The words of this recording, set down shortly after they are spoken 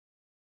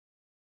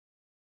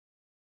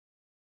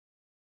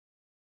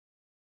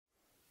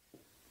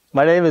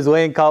My name is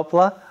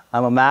Kauppila.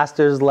 I'm a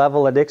master's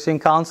level addiction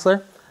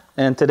counselor,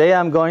 and today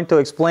I'm going to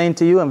explain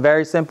to you in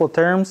very simple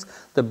terms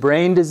the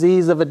brain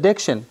disease of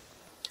addiction.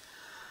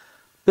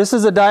 This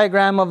is a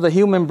diagram of the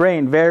human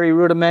brain, very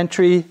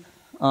rudimentary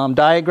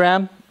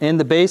diagram. In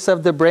the base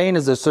of the brain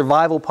is the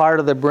survival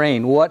part of the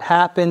brain. What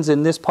happens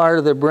in this part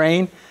of the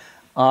brain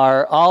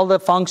are all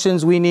the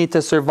functions we need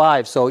to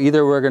survive. So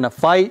either we're going to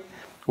fight,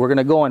 we're going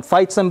to go and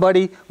fight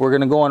somebody, we're going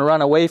to go and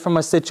run away from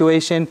a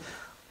situation,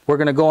 we're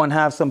going to go and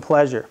have some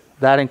pleasure.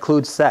 That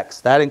includes sex.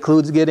 That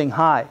includes getting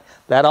high.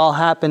 That all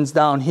happens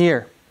down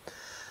here.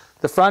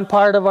 The front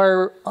part of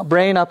our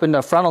brain up in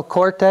the frontal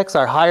cortex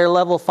are higher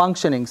level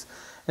functionings.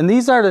 And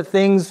these are the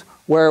things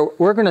where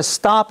we're going to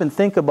stop and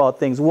think about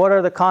things. What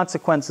are the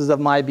consequences of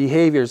my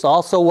behaviors?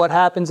 Also, what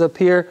happens up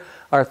here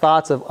are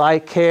thoughts of I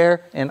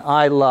care and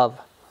I love.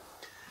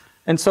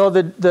 And so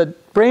the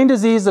brain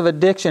disease of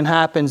addiction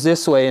happens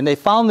this way. And they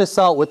found this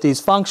out with these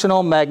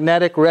functional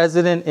magnetic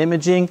resonant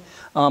imaging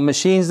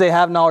machines they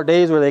have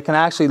nowadays, where they can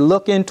actually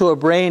look into a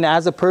brain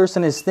as a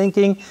person is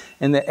thinking,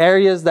 and the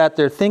areas that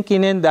they're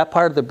thinking in, that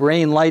part of the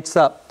brain lights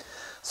up.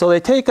 So they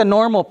take a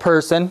normal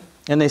person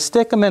and they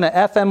stick them in an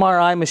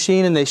fMRI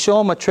machine and they show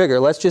them a trigger.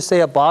 Let's just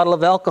say a bottle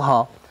of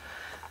alcohol.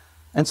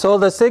 And so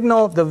the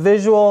signal, the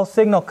visual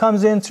signal,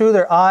 comes in through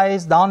their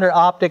eyes, down their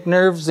optic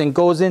nerves, and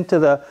goes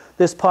into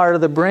this part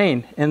of the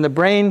brain. And the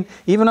brain,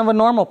 even of a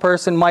normal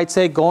person, might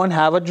say, go and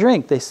have a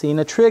drink. They've seen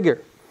a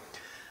trigger.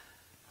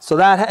 So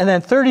that, and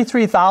then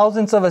 33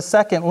 thousandths of a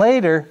second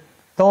later,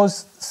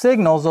 those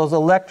signals, those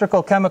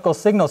electrical chemical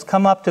signals,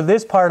 come up to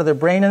this part of the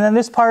brain, and then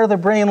this part of the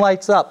brain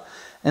lights up.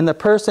 And the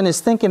person is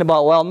thinking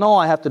about, well, no,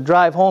 I have to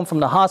drive home from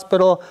the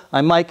hospital,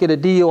 I might get a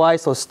DUI,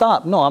 so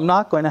stop. No, I'm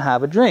not going to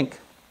have a drink.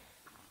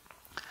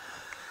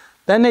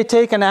 Then they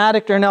take an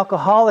addict or an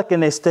alcoholic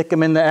and they stick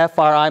them in the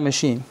FRI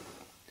machine.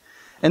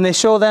 And they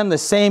show them the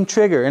same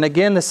trigger. And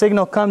again, the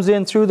signal comes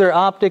in through their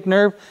optic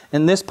nerve,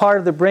 and this part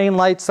of the brain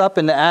lights up,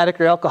 and the addict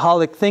or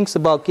alcoholic thinks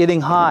about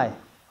getting high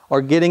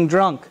or getting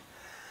drunk.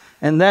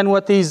 And then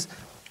what these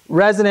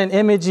resonant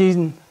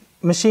imaging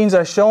machines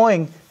are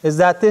showing is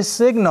that this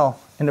signal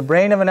in the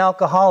brain of an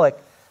alcoholic,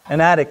 an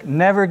addict,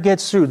 never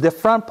gets through. The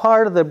front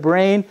part of the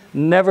brain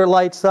never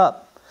lights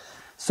up.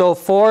 So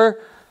for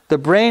the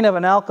brain of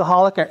an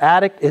alcoholic or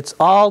addict, it's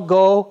all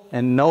go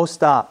and no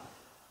stop.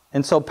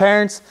 And so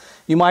parents,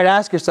 you might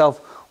ask yourself,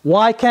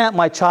 why can't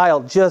my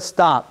child just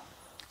stop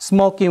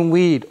smoking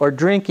weed or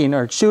drinking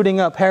or shooting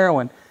up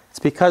heroin? It's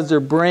because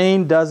their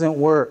brain doesn't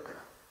work.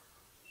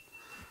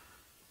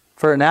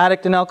 For an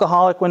addict and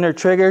alcoholic, when they're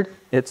triggered,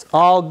 it's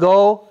all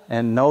go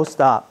and no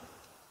stop.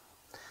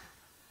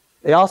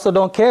 They also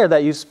don't care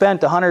that you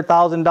spent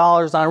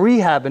 $100,000 on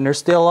rehab and they're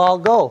still all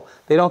go.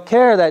 They don't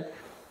care that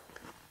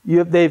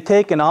they've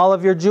taken all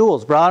of your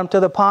jewels, brought them to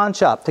the pawn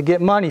shop to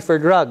get money for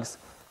drugs,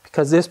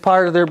 because this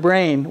part of their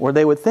brain where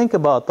they would think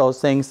about those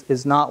things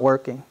is not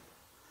working.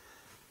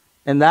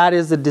 And that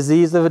is the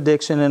disease of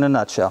addiction in a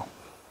nutshell.